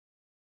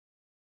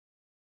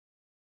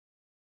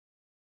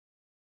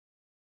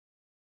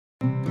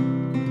Well,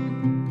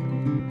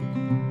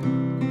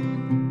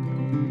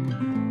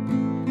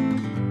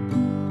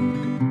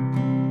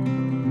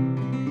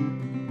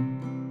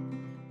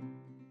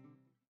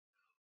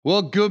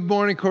 good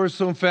morning,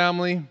 Cornerstone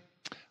family.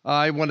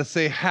 I want to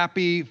say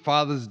happy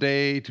Father's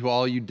Day to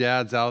all you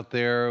dads out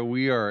there.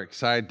 We are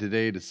excited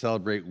today to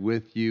celebrate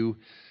with you.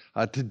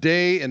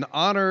 Today, in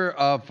honor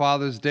of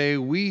Father's Day,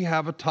 we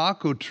have a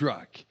taco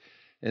truck.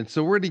 And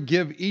so we're going to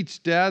give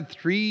each dad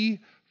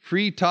 3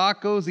 free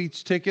tacos.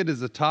 Each ticket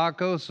is a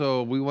taco,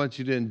 so we want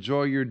you to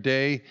enjoy your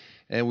day.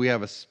 And we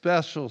have a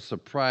special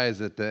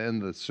surprise at the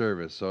end of the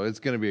service, so it's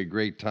going to be a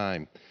great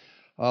time.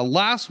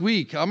 Last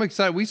week, I'm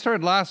excited. We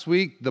started last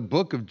week the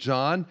book of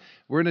John.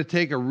 We're going to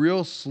take a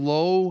real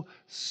slow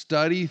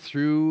study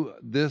through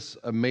this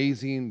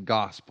amazing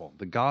gospel,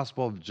 the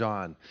gospel of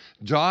John.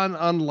 John,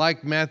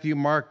 unlike Matthew,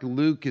 Mark,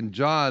 Luke, and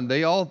John,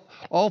 they all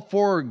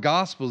 4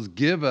 gospels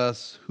give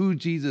us who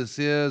Jesus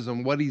is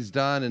and what he's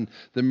done and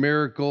the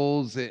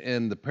miracles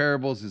and the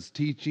parables, his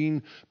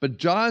teaching. But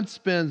John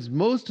spends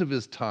most of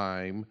his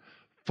time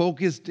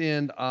focused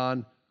in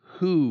on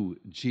who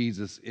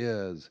Jesus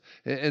is.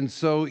 And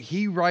so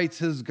he writes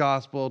his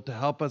gospel to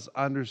help us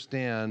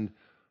understand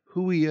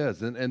who he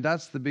is. And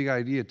that's the big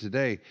idea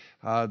today.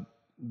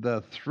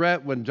 The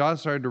threat, when John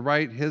started to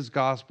write his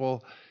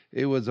gospel,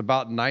 it was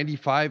about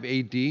 95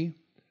 AD.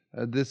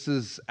 This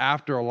is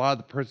after a lot of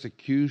the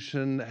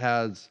persecution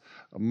has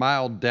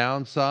mild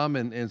down some.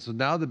 And so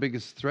now the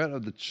biggest threat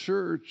of the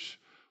church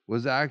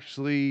was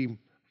actually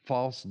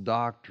false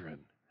doctrine.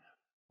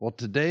 Well,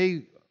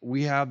 today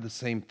we have the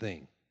same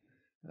thing.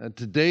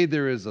 Today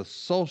there is a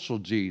social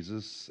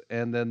Jesus,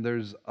 and then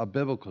there's a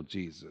biblical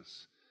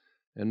Jesus.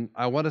 And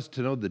I want us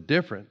to know the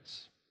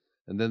difference.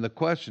 And then the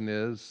question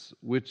is,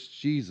 which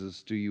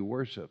Jesus do you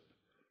worship?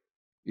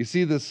 You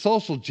see, the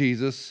social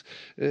Jesus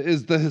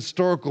is the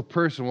historical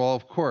person. Well,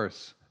 of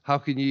course, how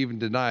can you even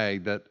deny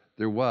that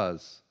there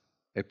was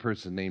a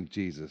person named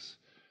Jesus?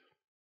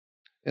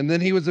 And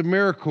then he was a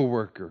miracle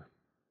worker,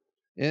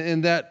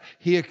 in that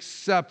he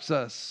accepts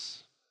us.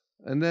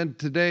 And then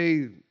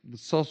today, the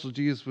social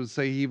Jesus would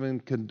say he even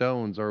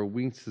condones or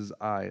winks his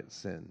eye at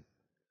sin.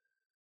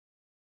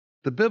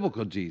 The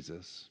biblical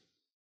Jesus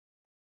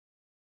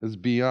is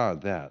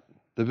beyond that.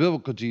 The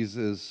biblical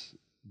Jesus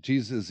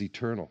is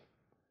eternal,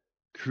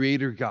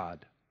 creator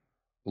God,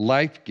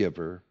 life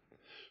giver,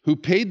 who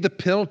paid the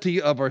penalty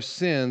of our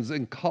sins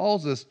and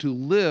calls us to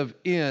live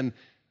in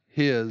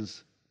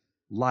his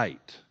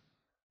light.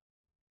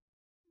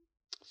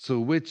 So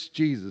which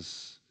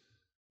Jesus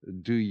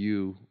do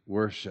you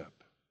worship?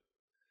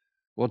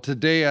 Well,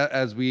 today,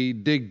 as we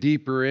dig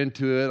deeper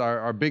into it,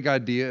 our big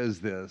idea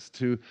is this: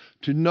 to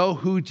know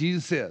who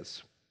Jesus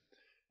is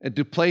and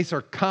to place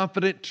our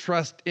confident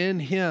trust in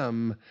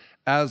him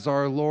as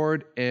our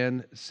Lord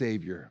and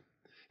Savior.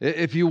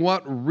 If you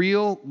want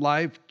real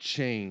life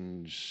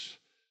change,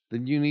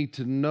 then you need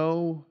to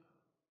know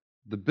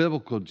the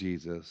biblical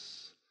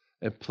Jesus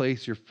and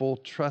place your full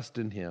trust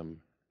in him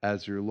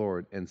as your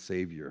Lord and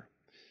Savior.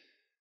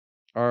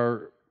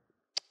 Our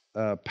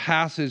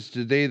passage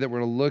today that we're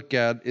going to look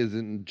at is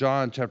in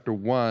John chapter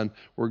 1.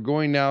 We're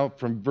going now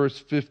from verse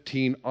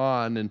 15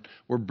 on, and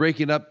we're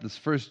breaking up this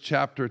first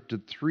chapter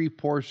to 3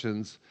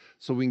 portions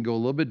so we can go a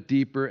little bit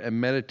deeper and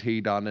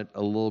meditate on it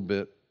a little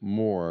bit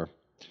more.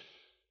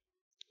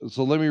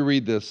 So let me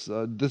read this.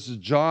 This is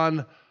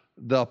John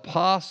the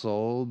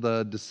apostle,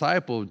 the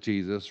disciple of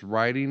Jesus,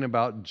 writing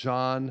about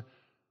John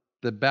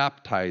the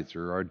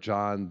baptizer, or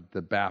John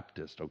the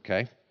Baptist,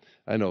 okay?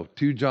 I know,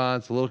 2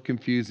 Johns, a little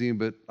confusing,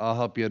 but I'll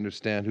help you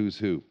understand who's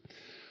who.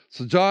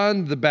 So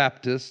John the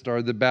Baptist,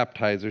 or the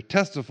baptizer,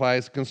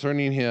 testifies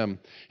concerning him.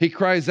 He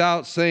cries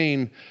out,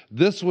 saying,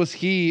 "This was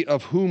he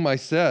of whom I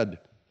said,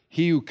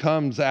 he who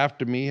comes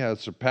after me has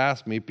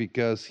surpassed me,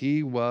 because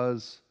he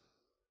was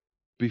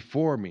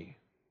before me."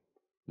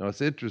 Now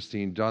it's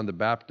interesting, John the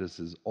Baptist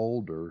is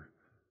older,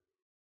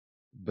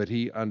 but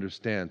he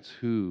understands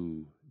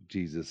who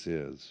Jesus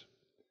is.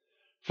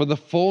 For the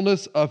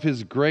fullness of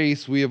his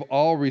grace, we have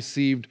all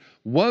received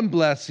one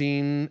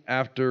blessing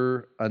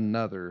after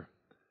another.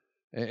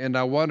 And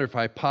I wonder, if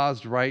I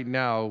paused right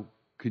now,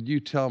 could you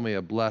tell me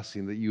a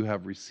blessing that you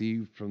have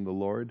received from the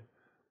Lord?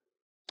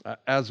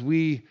 As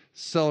we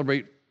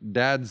celebrate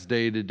Dad's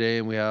Day today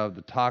and we have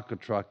the taco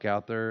truck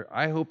out there,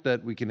 I hope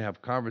that we can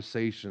have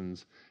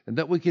conversations and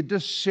that we could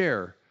just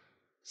share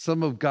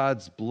some of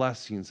God's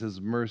blessings,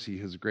 his mercy,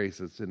 his grace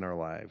that's in our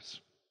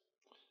lives.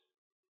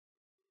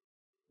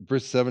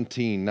 Verse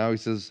 17, now he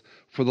says,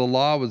 "For the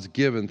law was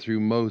given through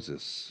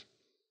Moses.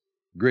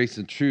 Grace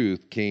and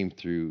truth came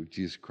through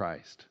Jesus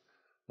Christ."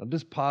 Now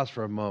just pause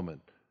for a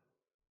moment.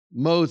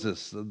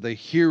 Moses, the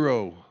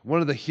hero, one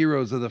of the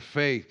heroes of the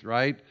faith,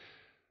 right?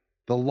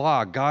 The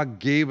law, God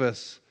gave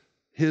us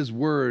his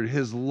word,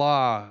 his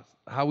law,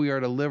 how we are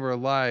to live our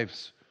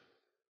lives.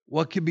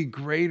 What could be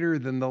greater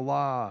than the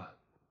law?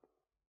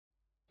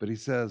 But he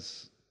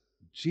says,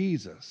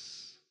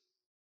 Jesus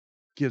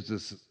gives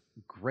us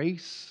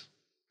grace,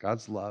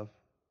 God's love,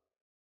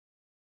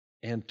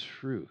 and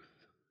truth.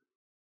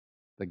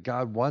 that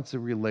God wants a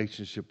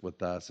relationship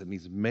with us, and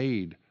he's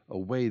made a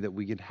way that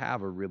we can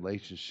have a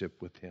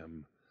relationship with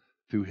him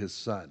through his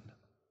Son.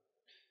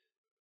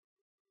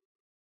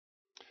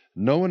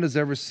 No one has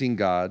ever seen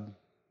God,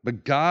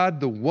 but God,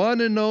 the one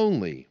and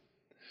only,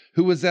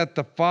 who is at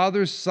the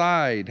Father's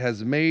side,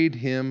 has made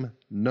him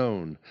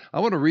known. I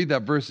want to read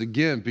that verse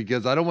again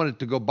because I don't want it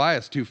to go by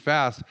us too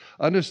fast.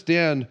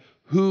 Understand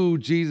who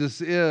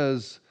Jesus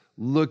is.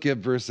 Look at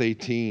verse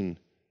 18.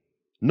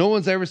 No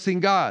one's ever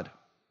seen God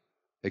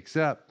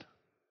except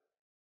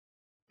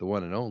the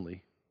one and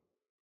only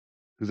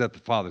who's at the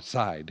Father's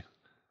side.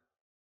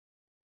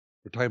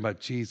 We're talking about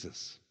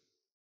Jesus.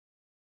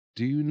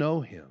 Do you know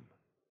him?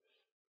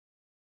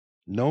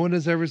 No one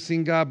has ever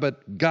seen God,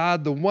 but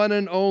God, the one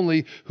and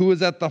only, who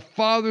is at the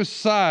Father's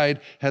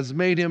side, has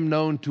made him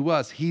known to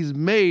us. He's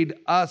made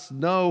us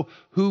know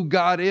who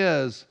God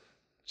is.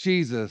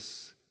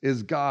 Jesus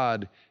is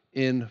God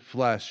in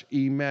flesh.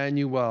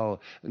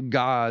 Emmanuel,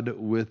 God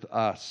with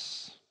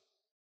us.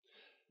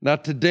 Now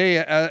today,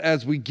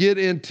 as we get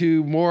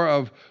into more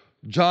of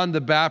John the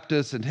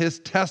Baptist and his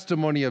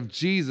testimony of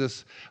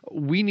Jesus,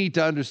 we need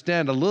to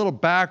understand a little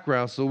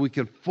background so we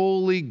can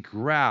fully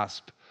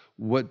grasp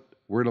what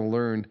we're going to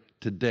learn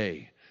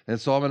today. And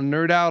so I'm going to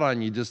nerd out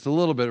on you just a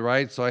little bit,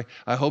 right? So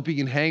I hope you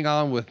can hang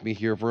on with me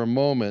here for a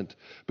moment.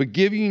 But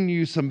giving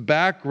you some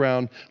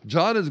background,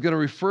 John is going to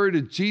refer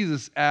to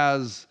Jesus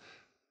as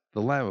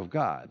the Lamb of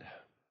God.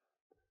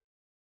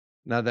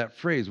 Now that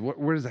phrase,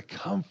 where does that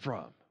come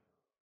from?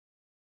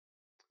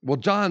 Well,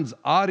 John's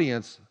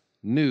audience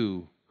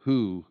knew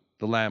who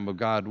the Lamb of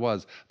God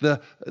was.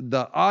 The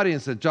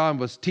audience that John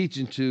was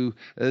teaching to,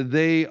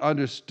 they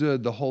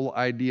understood the whole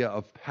idea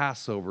of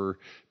Passover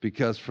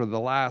because for the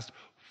last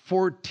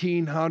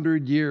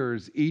 1,400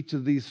 years, each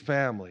of these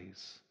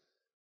families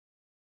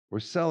were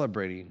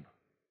celebrating.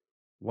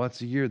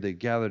 Once a year, they'd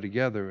gather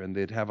together and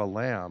they'd have a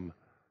lamb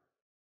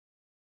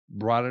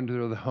brought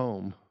into the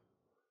home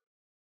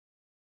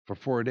for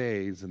 4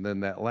 days, and then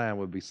that lamb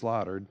would be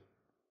slaughtered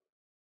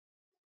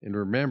in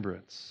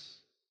remembrance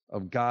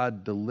of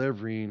God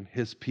delivering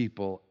his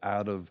people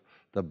out of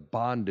the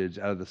bondage,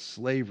 out of the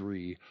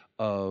slavery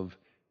of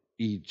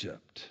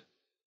Egypt.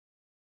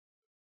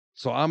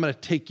 So I'm going to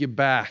take you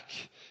back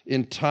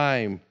in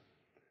time.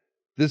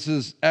 This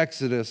is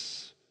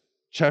Exodus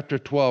chapter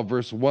 12,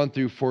 verse 1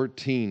 through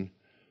 14.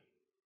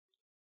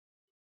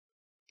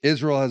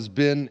 Israel has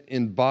been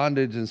in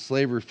bondage and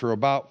slavery for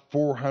about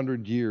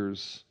 400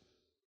 years.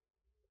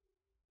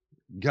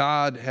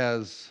 God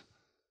has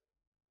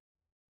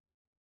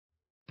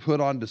put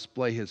on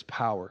display his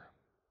power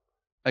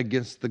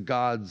against the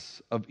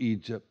gods of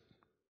Egypt.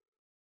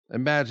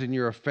 Imagine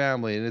you're a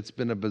family and it's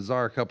been a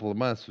bizarre couple of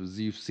months as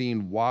you've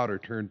seen water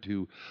turn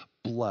to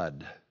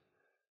blood.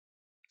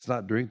 It's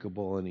not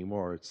drinkable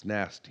anymore. It's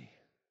nasty.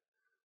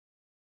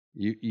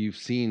 You've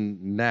seen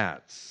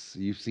gnats,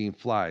 you've seen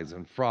flies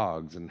and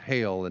frogs and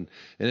hail, and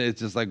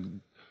it's just like,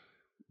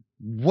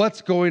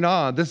 what's going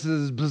on? This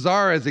is as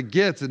bizarre as it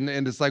gets, and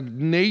it's like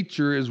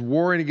nature is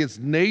warring against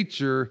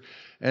nature.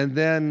 And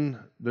then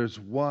there's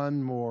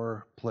one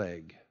more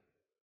plague.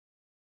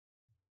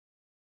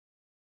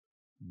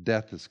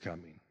 Death is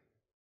coming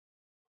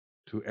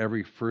to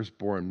every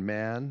firstborn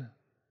man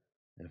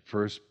and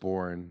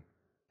firstborn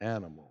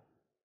animal.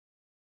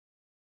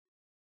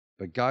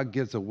 But God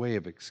gives a way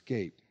of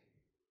escape.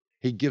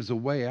 He gives a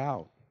way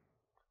out.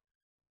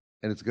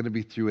 And it's going to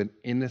be through an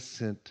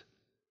innocent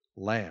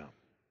lamb.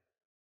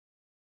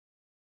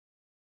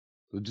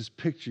 So just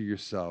picture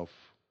yourself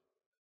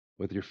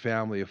with your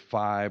family of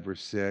 5 or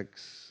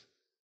 6,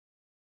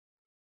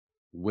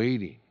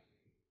 waiting.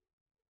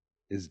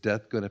 Is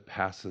death going to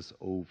pass us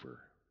over?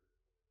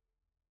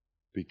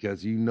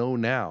 Because you know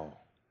now,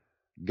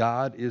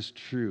 God is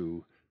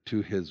true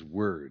to his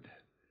word,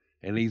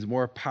 and he's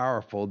more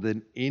powerful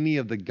than any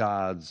of the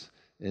gods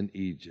in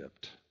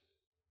Egypt.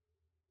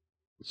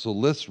 So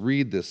let's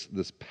read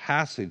this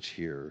passage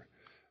here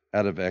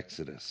out of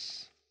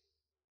Exodus.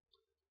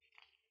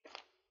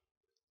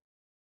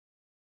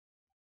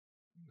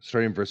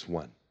 Starting in verse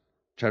 1,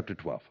 chapter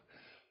 12.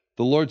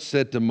 The Lord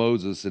said to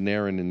Moses and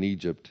Aaron in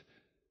Egypt,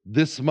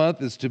 "This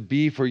month is to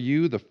be for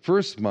you the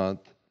first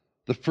month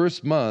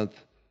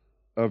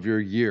of your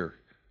year."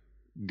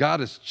 God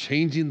is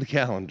changing the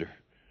calendar.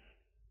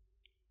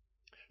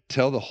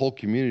 "Tell the whole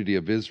community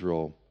of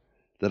Israel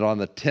that on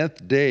the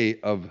 10th day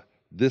of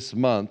this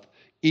month,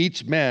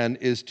 each man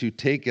is to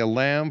take a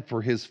lamb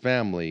for his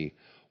family,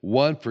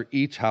 one for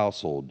each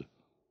household.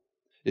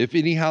 If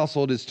any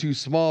household is too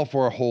small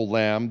for a whole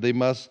lamb, they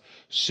must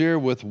share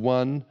with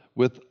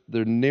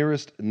their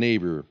nearest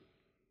neighbor.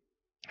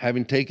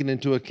 Having taken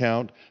into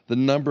account the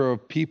number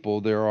of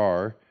people there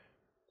are,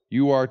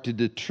 you are to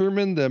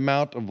determine the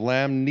amount of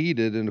lamb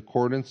needed in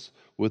accordance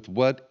with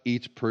what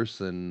each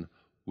person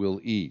will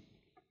eat.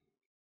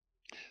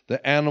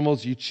 The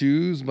animals you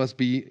choose must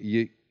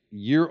be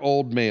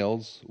year-old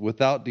males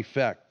without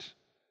defect.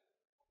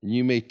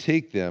 You may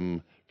take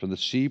them from the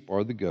sheep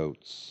or the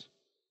goats.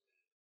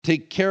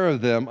 Take care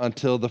of them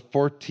until the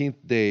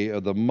 14th day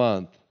of the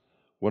month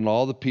when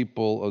all the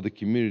people of the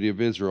community of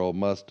Israel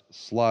must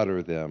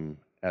slaughter them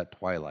at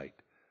twilight.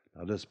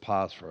 Now just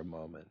pause for a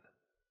moment.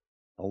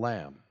 A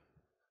lamb,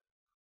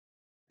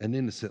 an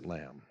innocent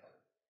lamb,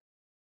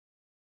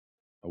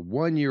 a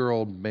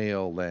 1-year-old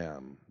male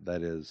lamb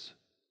that is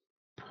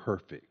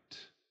perfect,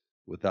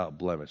 without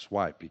blemish.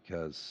 Why?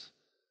 Because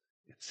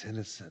it's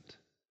innocent.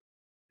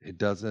 It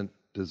doesn't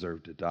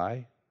deserve to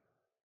die.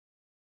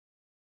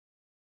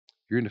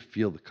 You're going to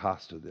feel the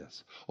cost of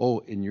this.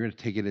 Oh, and you're going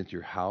to take it into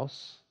your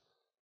house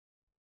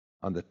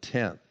on the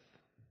 10th.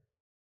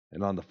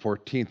 And on the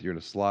 14th, you're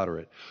going to slaughter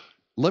it.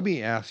 Let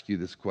me ask you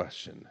this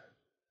question.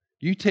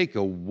 You take a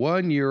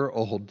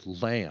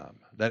 1-year-old lamb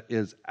that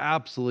is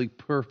absolutely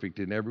perfect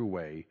in every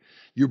way.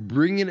 You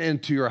bring it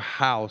into your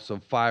house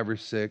of 5 or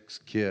 6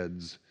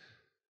 kids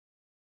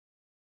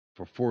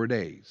for 4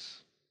 days,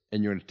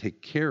 and you're going to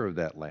take care of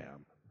that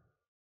lamb.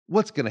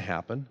 What's going to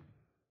happen?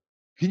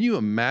 Can you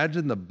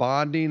imagine the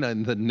bonding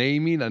and the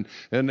naming, and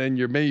then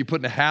you're maybe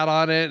putting a hat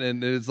on it,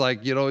 and it's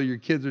like, your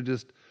kids are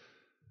just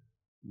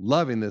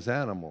loving this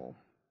animal.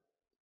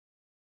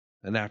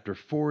 And after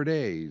 4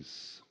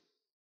 days,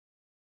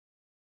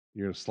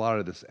 you're going to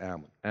slaughter this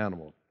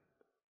animal,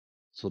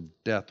 so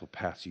death will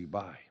pass you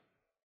by.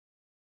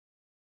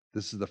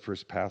 This is the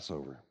first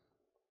Passover.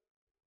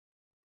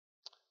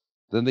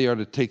 Then they are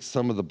to take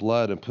some of the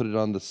blood and put it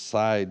on the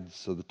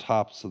sides of the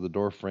tops of the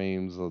door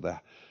frames of the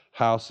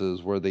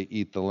houses where they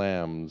eat the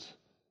lambs.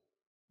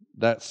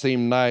 That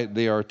same night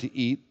they are to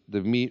eat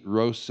the meat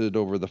roasted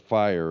over the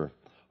fire,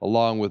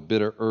 along with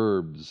bitter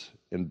herbs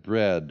and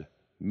bread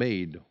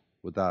made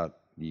without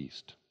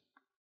yeast.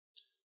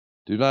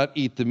 Do not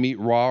eat the meat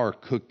raw or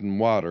cooked in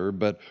water,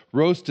 but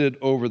roasted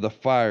over the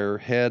fire,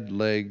 head,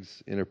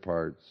 legs, inner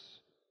parts.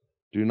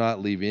 Do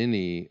not leave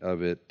any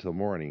of it till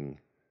morning.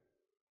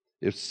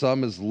 If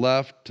some is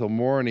left till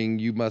morning,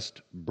 you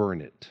must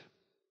burn it.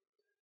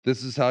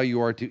 This is how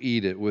you are to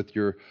eat it, with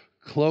your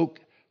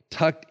cloak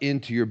tucked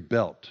into your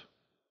belt,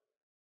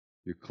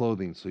 your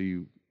clothing, so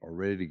you are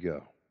ready to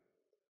go.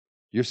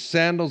 Your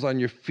sandals on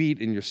your feet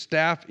and your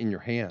staff in your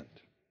hand.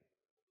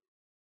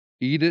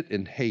 Eat it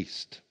in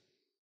haste.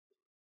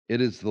 It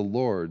is the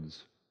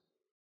Lord's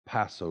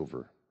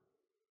Passover.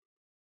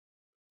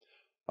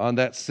 On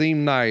that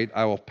same night,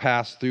 I will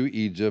pass through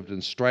Egypt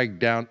and strike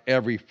down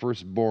every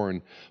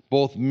firstborn,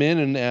 both men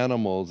and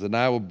animals, and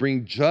I will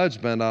bring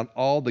judgment on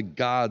all the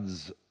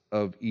gods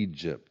of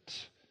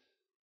Egypt.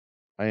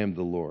 I am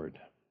the Lord.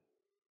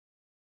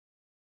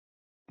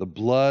 The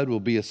blood will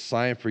be a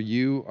sign for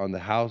you on the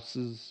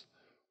houses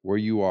where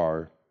you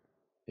are,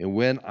 and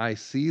when I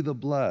see the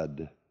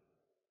blood,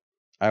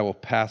 I will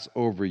pass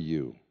over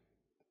you.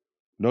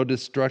 No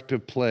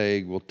destructive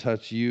plague will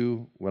touch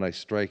you when I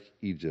strike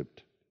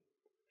Egypt.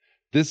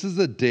 This is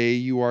a day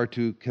you are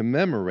to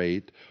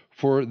commemorate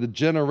for the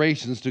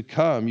generations to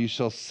come. You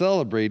shall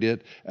celebrate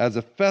it as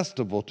a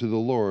festival to the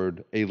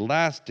Lord, a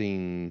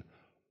lasting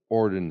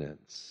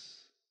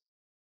ordinance.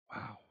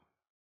 Wow.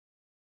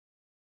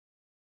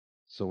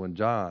 So when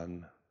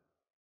John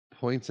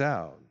points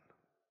out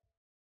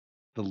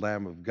the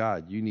Lamb of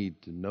God, you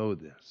need to know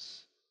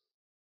this.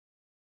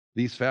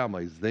 These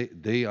families,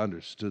 they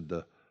understood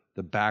the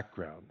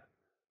background.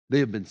 They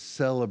have been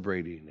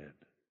celebrating it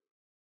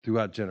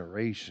throughout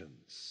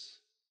generations.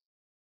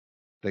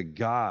 That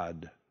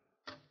God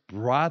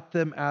brought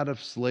them out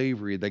of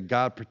slavery, that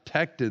God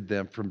protected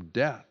them from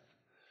death,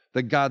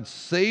 that God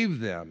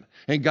saved them,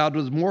 and God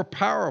was more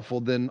powerful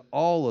than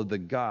all of the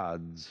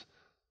gods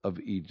of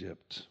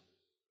Egypt.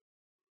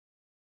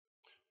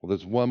 Well,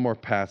 there's one more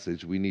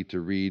passage we need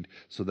to read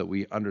so that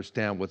we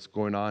understand what's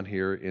going on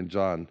here in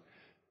John.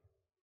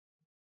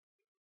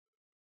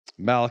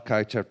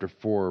 Malachi chapter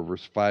 4,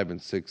 verse 5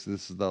 and 6.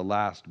 This is the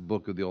last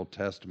book of the Old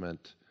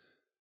Testament.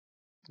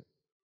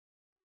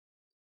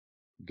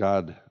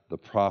 God, the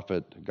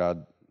prophet,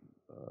 God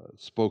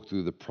spoke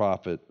through the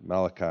prophet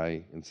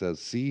Malachi and says,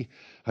 "See,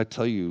 I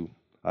tell you,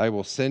 I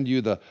will send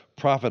you the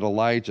prophet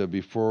Elijah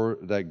before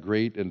that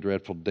great and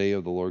dreadful day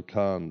of the Lord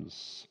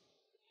comes.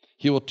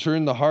 He will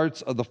turn the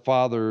hearts of the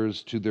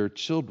fathers to their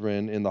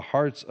children and the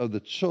hearts of the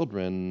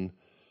children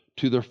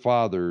to their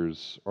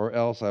fathers, or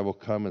else I will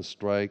come and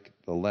strike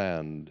the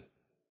land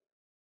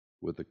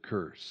with a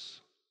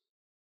curse."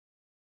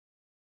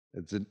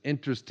 It's an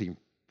interesting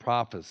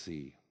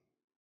prophecy.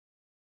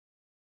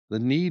 The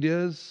need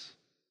is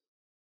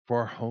for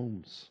our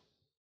homes.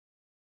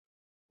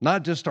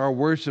 Not just our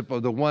worship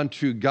of the one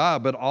true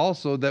God, but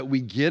also that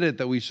we get it,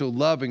 that we show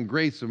love and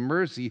grace and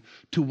mercy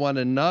to one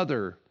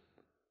another.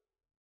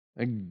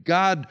 And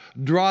God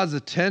draws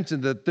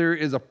attention that there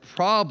is a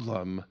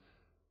problem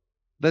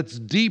that's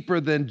deeper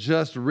than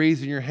just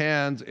raising your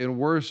hands in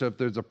worship.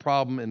 There's a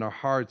problem in our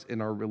hearts, in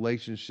our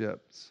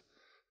relationships,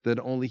 that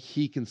only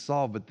He can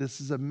solve. But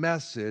this is a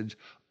message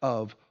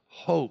of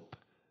hope,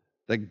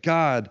 that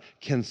God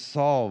can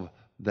solve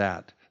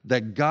that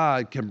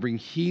God can bring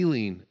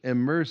healing and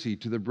mercy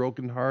to the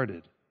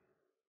brokenhearted.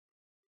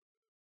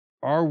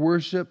 Our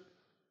worship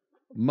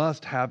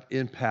must have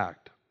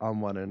impact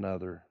on one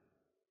another.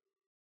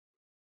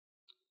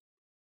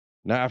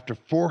 Now, after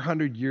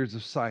 400 years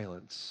of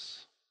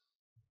silence,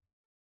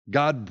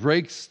 God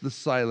breaks the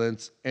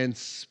silence and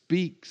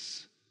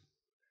speaks.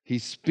 He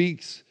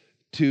speaks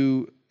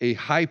to a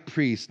high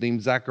priest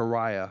named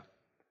Zechariah.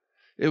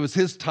 It was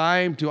his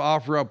time to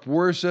offer up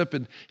worship,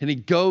 and he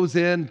goes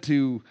in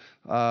to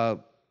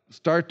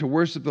start to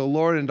worship the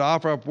Lord and to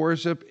offer up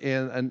worship,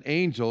 and an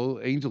angel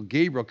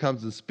Gabriel,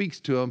 comes and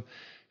speaks to him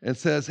and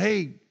says,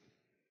 "Hey,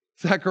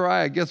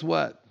 Zechariah, guess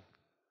what?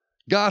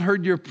 God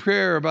heard your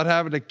prayer about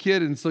having a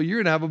kid, and so you're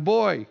going to have a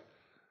boy."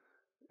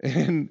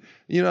 And,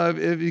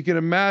 if you can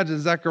imagine,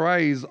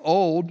 Zechariah, he's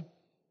old.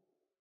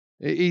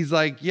 He's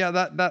like, "Yeah,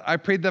 that I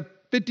prayed that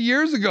 50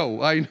 years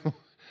ago. I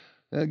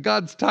know.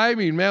 God's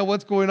timing, man.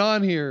 What's going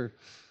on here?"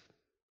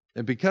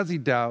 And because he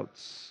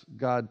doubts,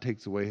 God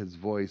takes away his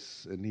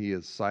voice, and he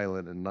is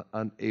silent and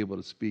unable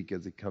to speak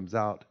as he comes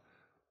out.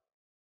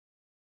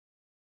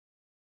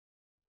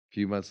 A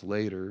few months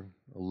later,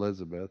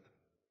 Elizabeth,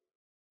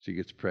 she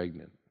gets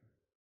pregnant.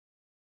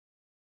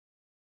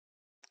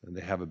 And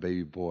they have a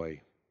baby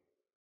boy.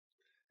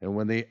 And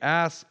when they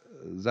ask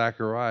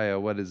Zechariah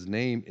what his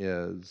name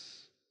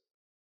is,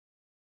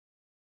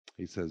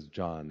 he says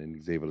John, and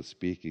he's able to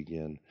speak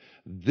again.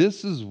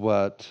 This is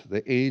what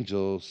the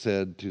angel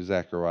said to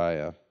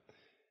Zechariah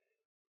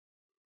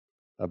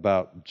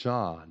about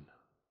John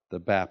the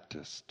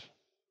Baptist.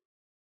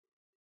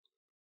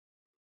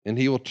 "And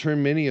he will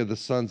turn many of the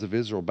sons of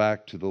Israel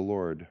back to the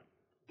Lord,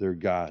 their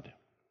God."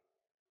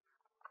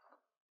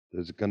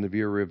 There's going to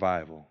be a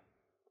revival.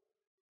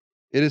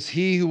 "It is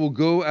he who will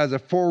go as a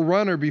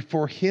forerunner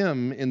before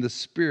him in the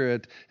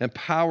spirit and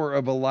power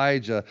of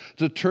Elijah,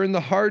 to turn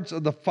the hearts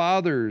of the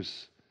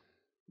fathers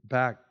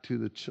back to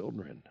the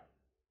children,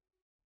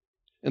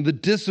 and the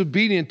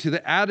disobedient to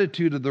the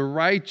attitude of the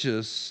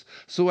righteous,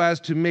 so as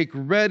to make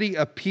ready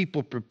a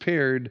people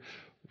prepared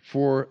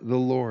for the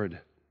Lord."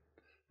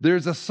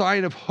 There's a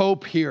sign of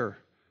hope here.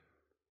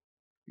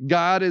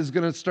 God is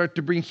going to start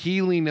to bring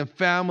healing in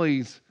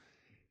families.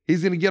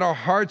 He's going to get our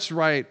hearts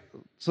right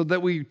so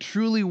that we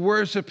truly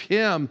worship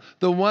him,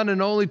 the one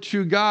and only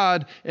true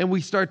God, and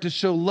we start to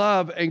show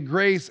love and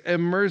grace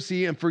and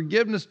mercy and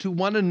forgiveness to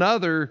one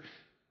another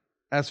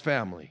as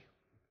family.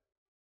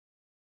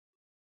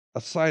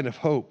 A sign of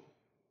hope.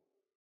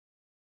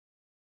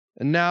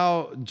 And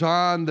now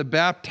John the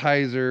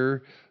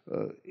Baptizer,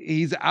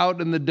 he's out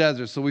in the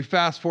desert. So we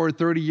fast forward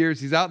 30 years.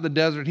 He's out in the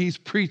desert. He's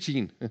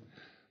preaching.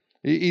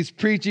 He's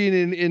preaching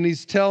and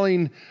he's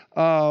telling,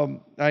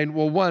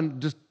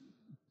 just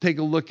take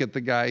a look at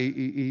the guy.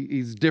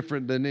 He's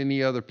different than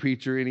any other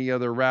preacher, any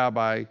other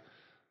rabbi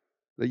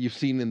that you've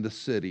seen in the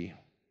city.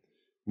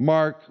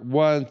 Mark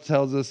 1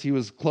 tells us he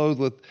was clothed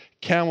with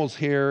camel's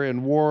hair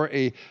and wore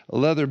a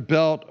leather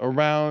belt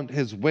around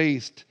his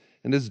waist,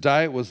 and his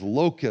diet was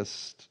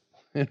locust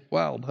and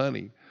wild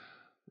honey.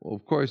 Well,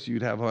 of course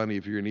you'd have honey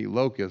if you're going to eat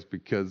locust,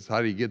 because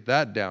how do you get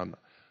that down?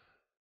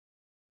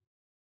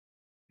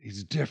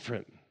 He's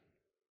different.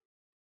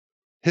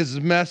 His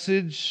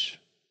message,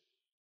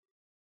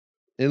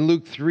 in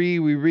Luke 3,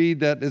 we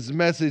read that his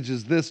message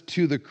is this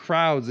to the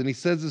crowds, and he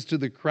says this to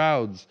the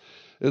crowds.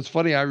 It's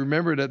funny, I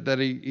remembered that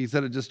he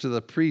said it just to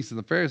the priests and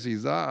the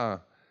Pharisees.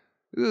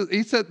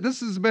 He said,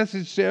 this is a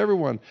message to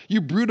everyone.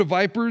 "You brood of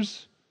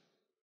vipers,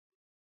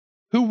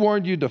 who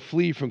warned you to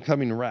flee from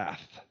coming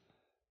wrath?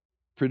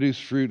 Produce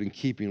fruit in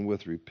keeping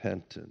with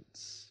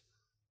repentance."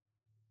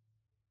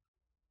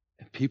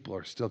 And people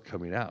are still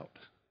coming out.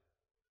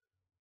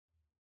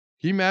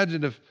 Can you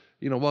imagine if,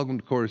 welcome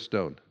to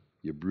Cornerstone,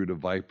 you brood of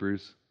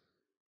vipers?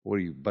 What are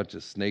you, a bunch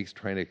of snakes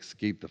trying to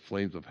escape the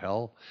flames of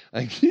hell?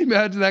 Can you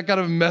imagine that kind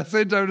of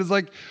message? I was just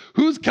like,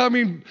 who's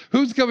coming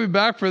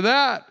back for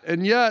that?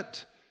 And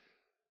yet,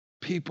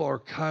 people are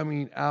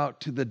coming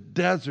out to the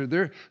desert.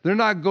 They're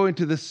not going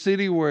to the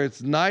city where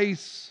it's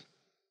nice.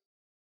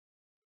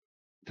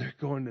 They're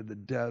going to the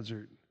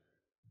desert.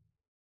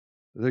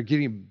 They're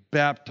getting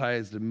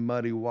baptized in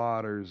muddy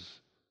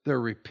waters. They're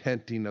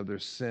repenting of their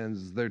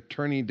sins. They're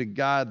turning to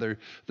God.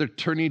 They're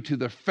turning to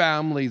their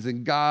families,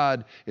 and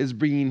God is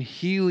bringing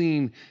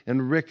healing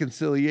and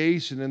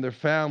reconciliation in their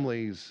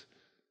families.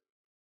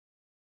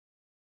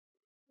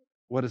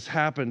 What has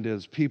happened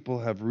is people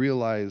have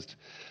realized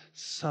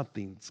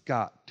something's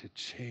got to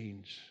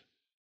change.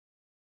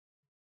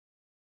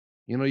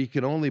 You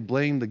can only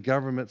blame the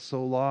government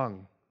so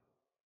long,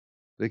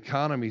 the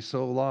economy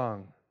so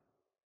long,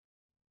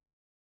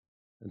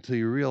 until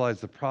you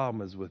realize the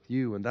problem is with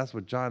you. And that's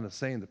what John is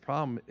saying. The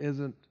problem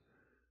isn't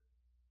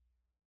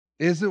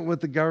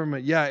with the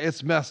government. Yeah,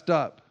 it's messed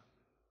up.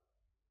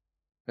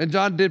 And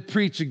John did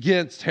preach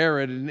against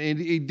Herod, and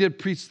he did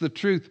preach the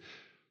truth.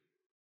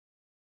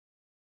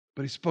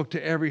 But he spoke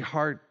to every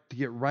heart to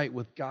get right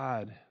with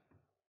God.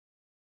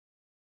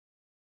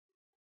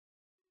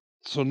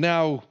 So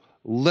now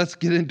let's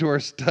get into our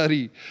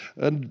study.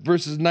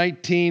 Verses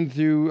 19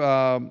 through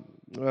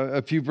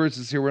a few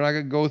verses here. We're not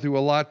going to go through a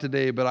lot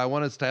today, but I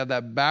want us to have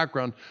that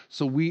background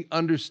so we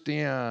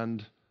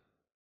understand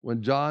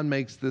when John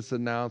makes this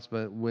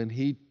announcement, when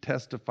he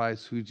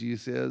testifies who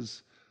Jesus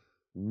is,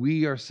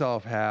 we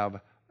ourselves have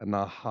an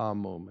aha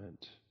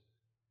moment.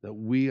 that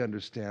we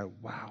understand,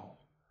 wow,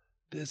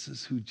 this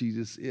is who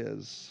Jesus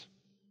is.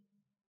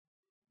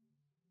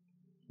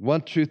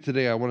 One truth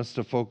today, I want us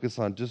to focus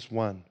on just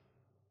one.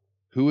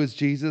 Who is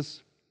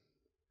Jesus?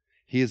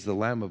 He is the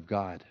Lamb of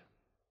God.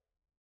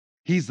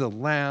 He's the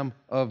Lamb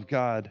of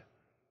God.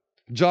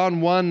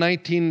 John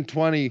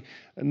 1:19-20.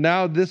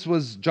 Now this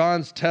was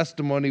John's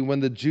testimony when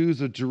the Jews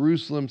of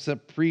Jerusalem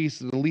sent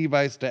priests and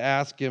Levites to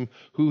ask him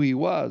who he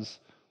was.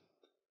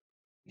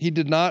 He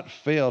did not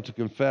fail to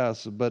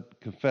confess, but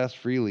confessed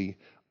freely,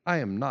 I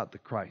am not the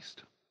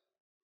Christ.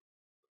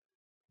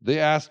 They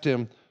asked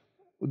him,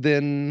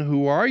 then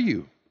who are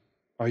you?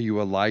 Are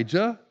you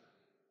Elijah?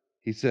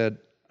 He said,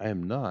 I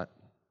am not.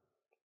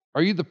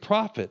 Are you the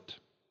prophet?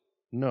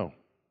 No.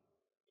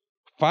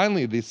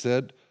 Finally, they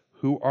said,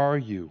 who are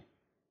you?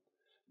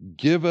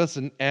 Give us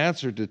an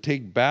answer to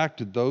take back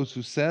to those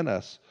who sent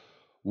us.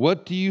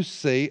 What do you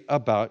say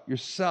about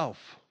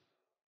yourself?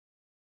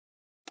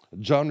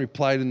 John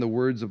replied in the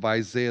words of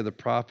Isaiah the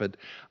prophet,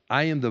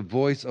 I am the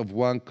voice of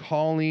one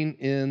calling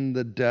in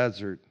the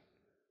desert.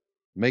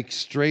 Make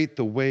straight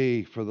the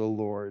way for the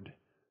Lord.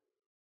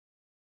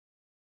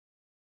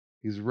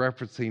 He's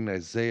referencing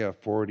Isaiah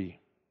 40.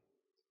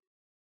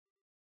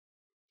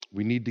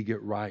 We need to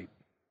get right.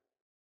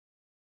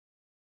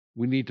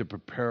 We need to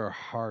prepare our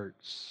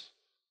hearts.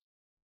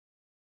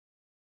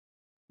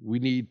 We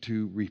need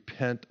to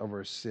repent of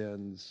our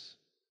sins,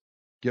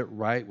 get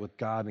right with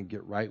God, and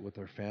get right with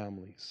our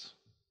families.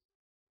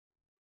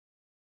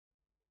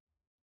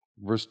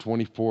 Verse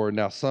 24,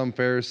 now some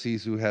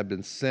Pharisees who had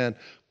been sent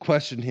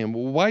questioned him,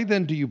 well, why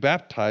then do you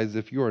baptize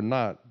if you are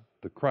not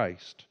the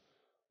Christ,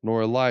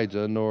 nor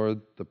Elijah, nor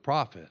the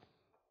prophet?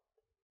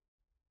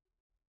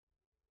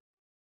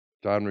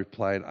 John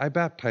replied, I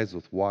baptize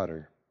with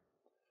water,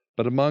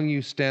 but among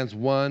you stands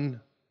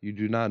one you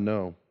do not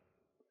know.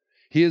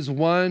 He is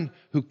one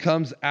who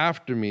comes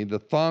after me, the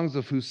thongs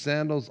of whose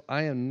sandals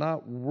I am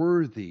not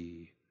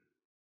worthy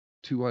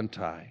to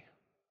untie.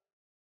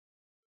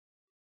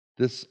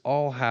 This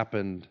all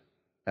happened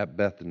at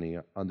Bethany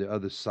on the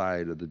other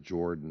side of the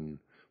Jordan,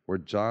 where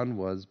John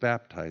was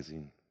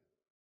baptizing.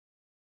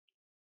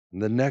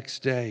 And the next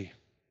day,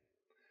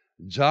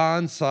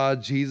 John saw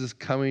Jesus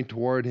coming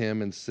toward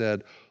him and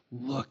said,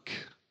 look,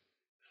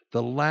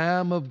 the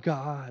Lamb of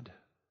God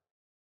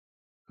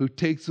who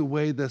takes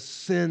away the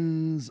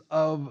sins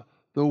of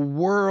the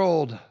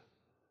world.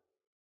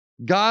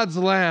 God's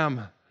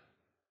Lamb.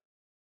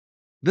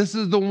 This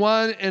is the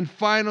one and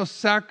final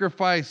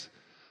sacrifice.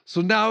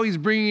 So now he's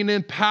bringing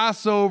in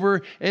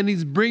Passover and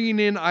he's bringing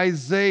in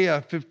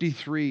Isaiah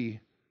 53.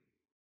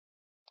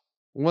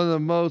 One of the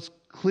most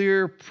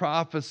clear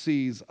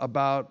prophecies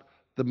about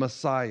the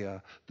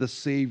Messiah, the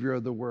Savior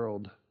of the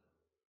world.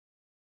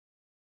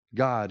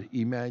 God,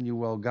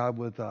 Emmanuel, God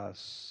with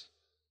us.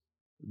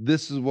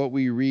 This is what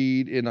we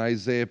read in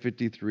Isaiah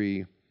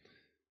 53.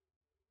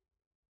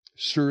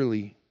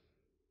 Surely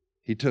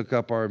he took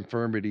up our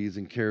infirmities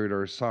and carried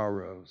our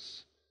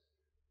sorrows.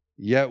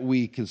 Yet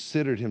we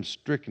considered him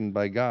stricken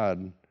by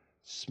God,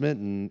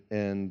 smitten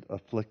and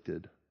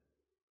afflicted.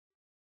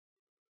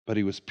 But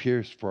he was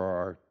pierced for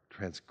our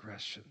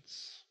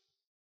transgressions.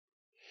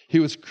 He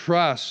was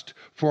crushed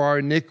for our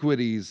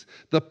iniquities.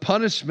 The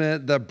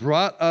punishment that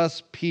brought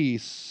us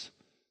peace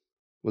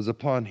was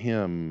upon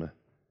him,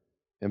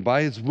 and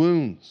by his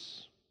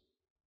wounds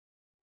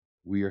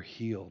we are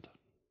healed.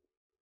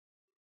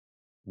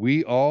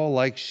 We all,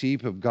 like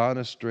sheep, have gone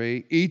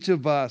astray. Each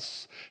of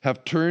us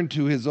have turned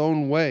to his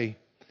own way,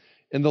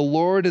 and the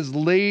Lord has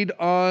laid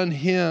on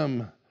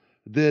him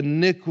the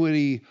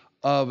iniquity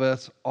of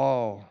us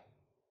all.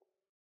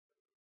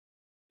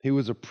 He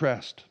was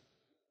oppressed,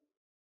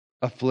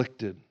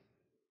 afflicted,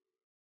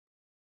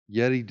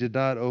 yet he did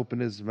not open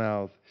his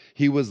mouth.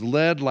 He was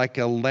led like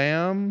a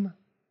lamb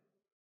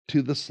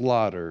to the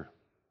slaughter.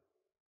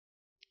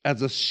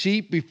 As a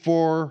sheep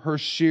before her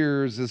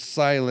shearers is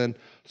silent,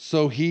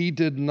 so he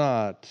did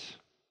not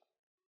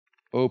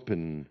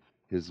open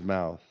his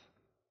mouth.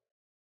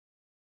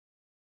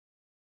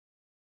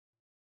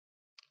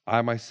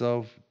 I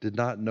myself did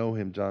not know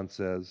him, John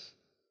says.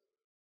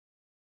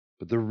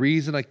 But the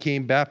reason I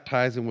came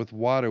baptizing with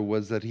water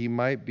was that he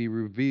might be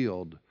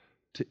revealed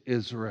to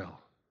Israel.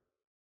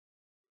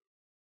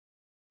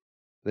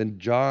 Then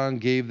John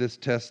gave this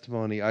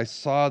testimony. I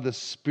saw the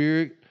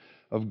Spirit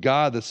of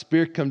God, the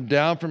Spirit come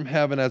down from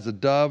heaven as a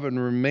dove and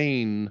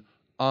remain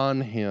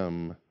on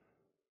him.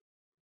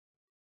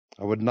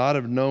 I would not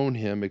have known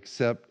him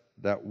except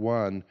that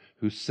one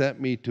who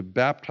sent me to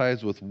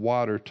baptize with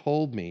water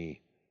told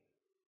me,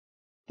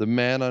 the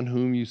man on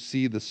whom you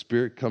see the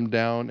Spirit come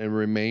down and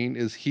remain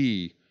is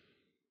he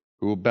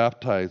who will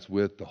baptize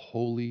with the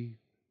Holy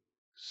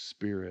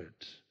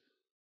Spirit.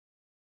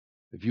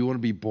 If you want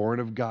to be born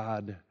of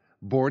God,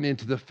 born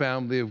into the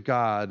family of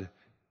God,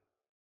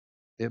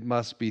 it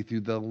must be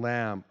through the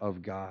Lamb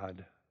of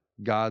God,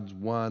 God's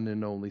one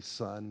and only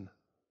Son.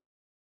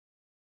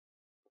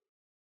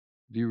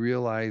 Do you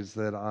realize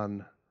that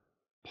on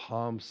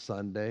Palm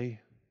Sunday,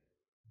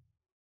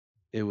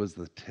 it was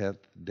the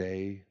 10th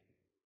day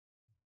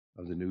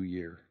of the new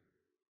year?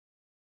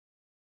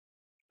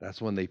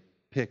 That's when they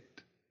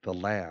picked the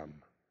lamb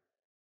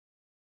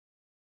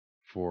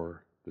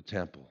for the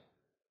temple.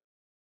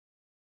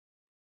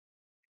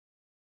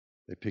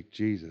 They picked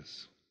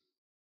Jesus.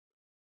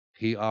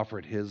 He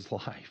offered his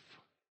life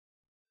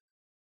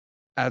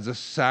as a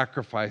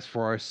sacrifice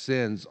for our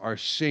sins, our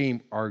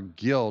shame, our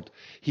guilt.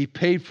 He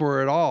paid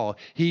for it all.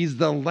 He's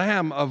the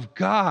Lamb of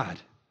God.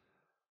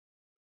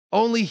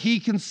 Only he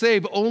can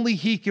save. Only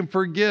he can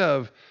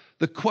forgive.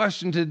 The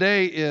question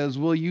today is,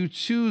 will you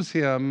choose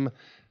him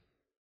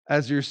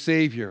as your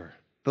Savior,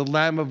 the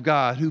Lamb of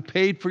God, who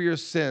paid for your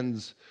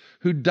sins,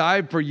 who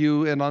died for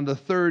you, and on the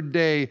third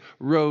day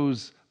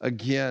rose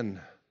again?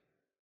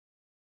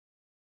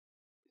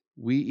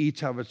 We each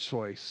have a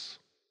choice.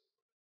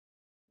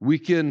 We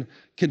can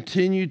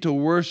continue to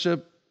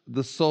worship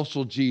the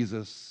social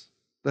Jesus,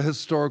 the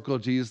historical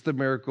Jesus, the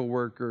miracle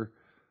worker,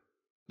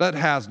 that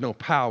has no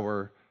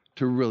power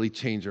to really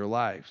change our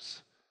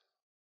lives.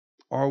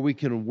 Or we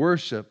can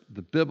worship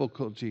the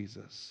biblical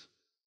Jesus,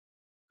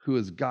 who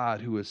is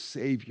God, who is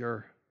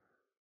Savior,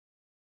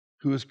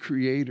 who is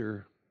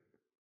Creator,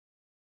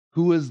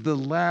 who is the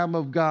Lamb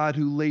of God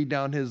who laid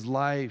down his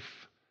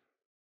life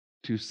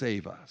to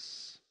save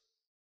us.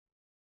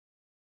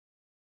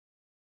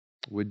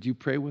 Would you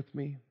pray with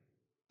me?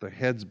 The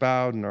heads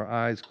bowed and our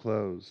eyes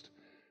closed.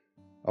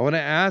 I want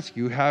to ask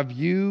you, have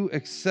you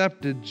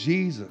accepted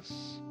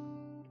Jesus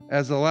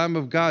as the Lamb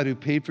of God who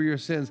paid for your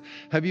sins?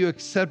 Have you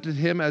accepted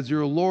him as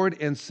your Lord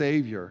and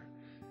Savior?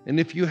 And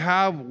if you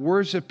have,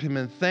 worship him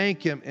and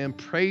thank him and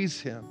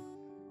praise him.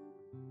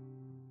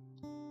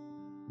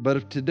 But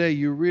if today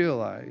you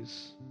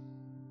realize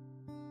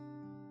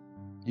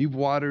you've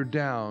watered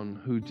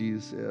down who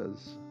Jesus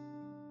is,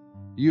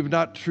 you've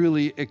not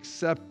truly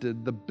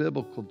accepted the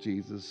biblical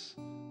Jesus,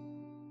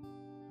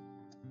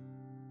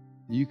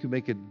 you can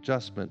make an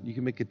adjustment. You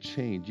can make a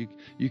change.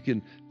 You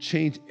can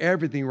change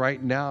everything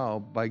right now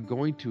by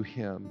going to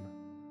him,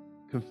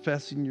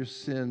 confessing your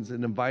sins,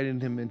 and inviting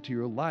him into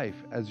your life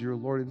as your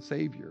Lord and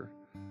Savior.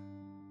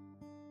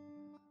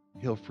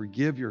 He'll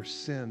forgive your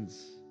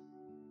sins.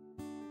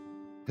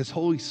 His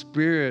Holy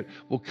Spirit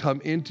will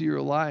come into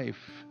your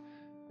life,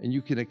 and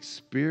you can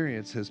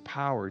experience his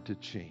power to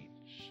change.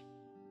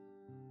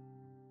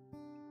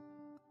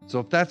 So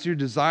if that's your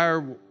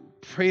desire,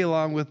 pray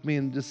along with me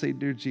and just say,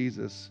 Dear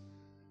Jesus,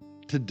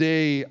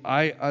 today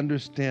I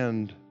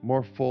understand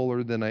more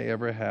fuller than I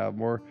ever have,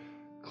 more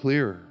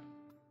clearer,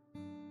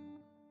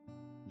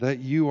 that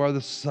you are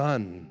the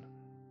Son,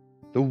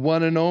 the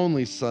one and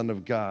only Son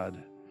of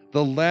God,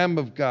 the Lamb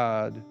of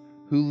God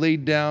who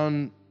laid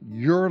down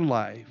your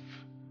life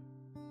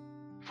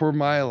for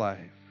my life.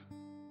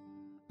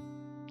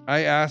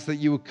 I ask that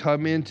you would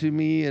come into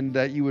me and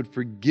that you would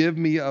forgive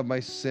me of my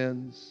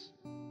sins,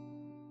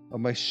 of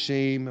my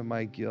shame and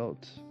my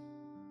guilt,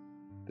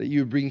 that you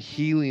would bring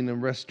healing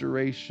and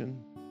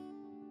restoration.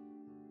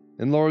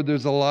 And Lord,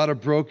 there's a lot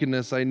of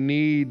brokenness. I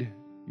need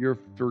your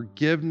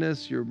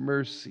forgiveness, your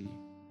mercy,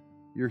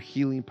 your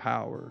healing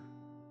power.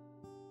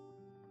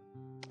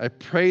 I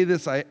pray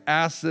this, I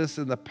ask this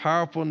in the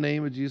powerful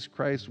name of Jesus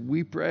Christ.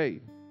 We pray.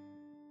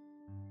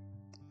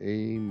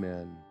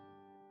 Amen.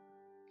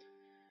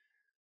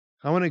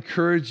 I want to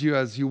encourage you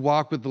as you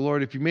walk with the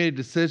Lord. If you made a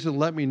decision,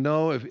 let me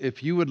know.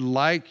 If you would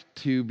like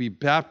to be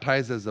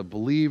baptized as a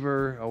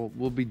believer,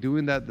 we'll be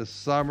doing that this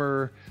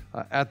summer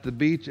at the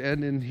beach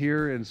and in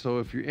here. And so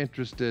if you're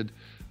interested,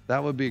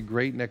 that would be a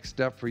great next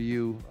step for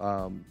you.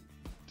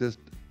 Just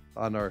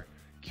on our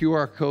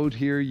QR code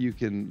here, you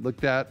can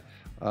look at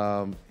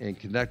and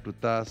connect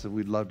with us, and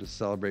we'd love to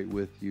celebrate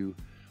with you.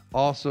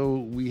 Also,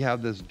 we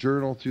have this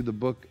journal through the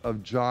book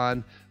of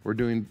John. We're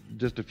doing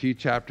just a few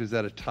chapters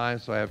at a time,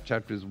 so I have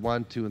chapters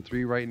 1, 2, and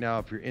 3 right now.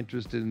 If you're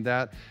interested in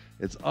that,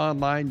 it's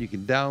online. You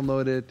can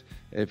download it.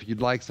 If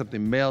you'd like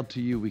something mailed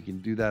to you, we can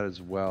do that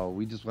as well.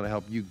 We just want to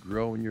help you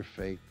grow in your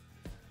faith.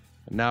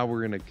 And now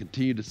we're going to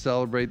continue to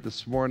celebrate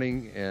this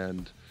morning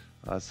and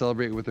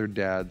celebrate with our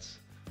dads.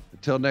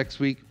 Until next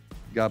week,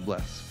 God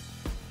bless.